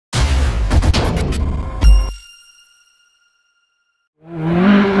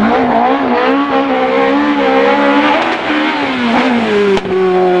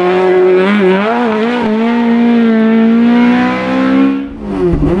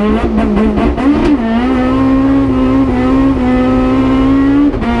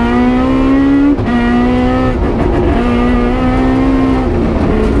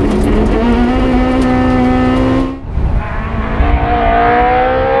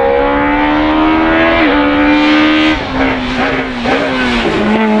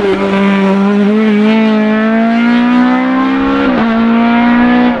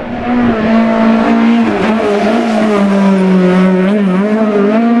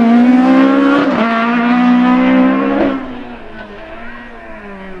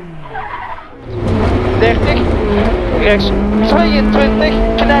Rechts 22,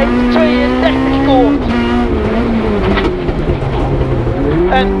 knijpt 32 koord.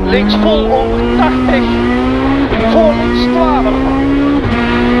 En links vol over 80, voor links 12.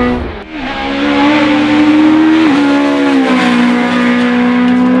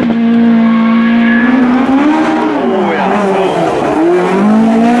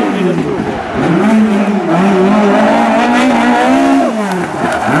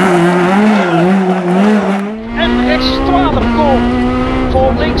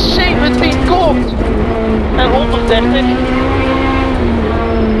 Voor links 17 koord en 130,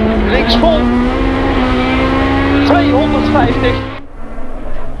 links vol 250.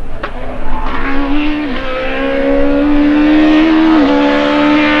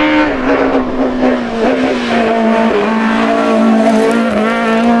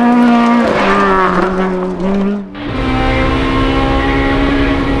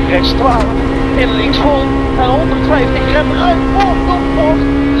 Rechts 12 en links vol en 150 rem ruim voor topbocht,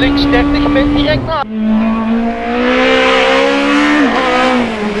 links 30 met direct na.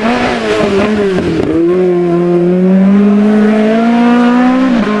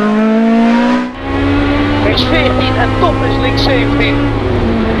 Rechts 14 en top is links 17.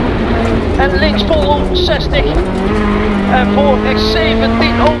 En links vol over 60 en voor rechts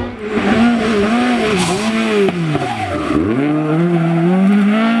 17 over.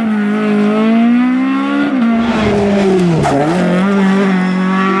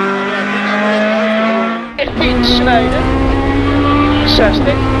 Snijden,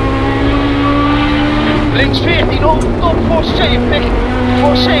 60, links 14 over top voor 70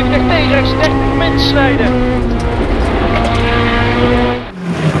 tegen rechts 30 min snijden.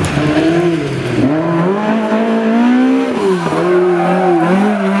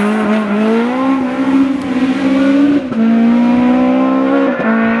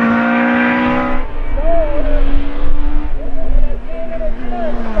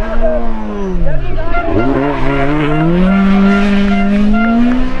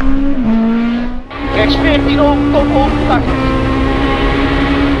 Rechts 14 over top over 80.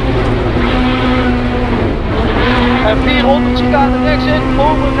 En 400 chicane rechts in,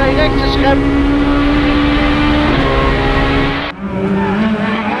 over naar rechts is rem.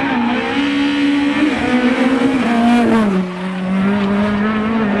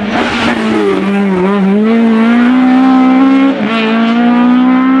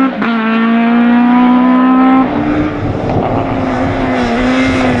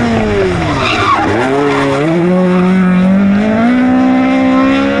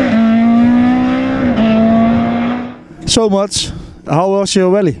 So much. How was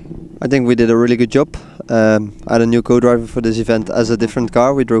your rally? I think we did a really good job. I had a new co-driver for this event as a different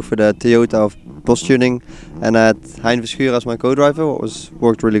car. We drove for the Toyota of Boss Tuning, and I had Hein Verschuuren as my co-driver,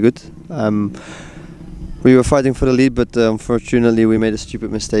 worked really good. We were fighting for the lead, but unfortunately we made a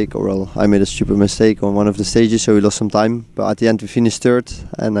stupid mistake, or well, I made a stupid mistake on one of the stages, so we lost some time. But at the end we finished third,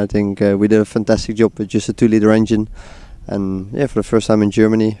 and I think we did a fantastic job with just a 2-liter engine. And yeah, for the first time in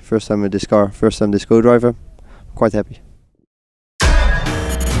Germany, first time with this car, first time this co-driver, quite happy.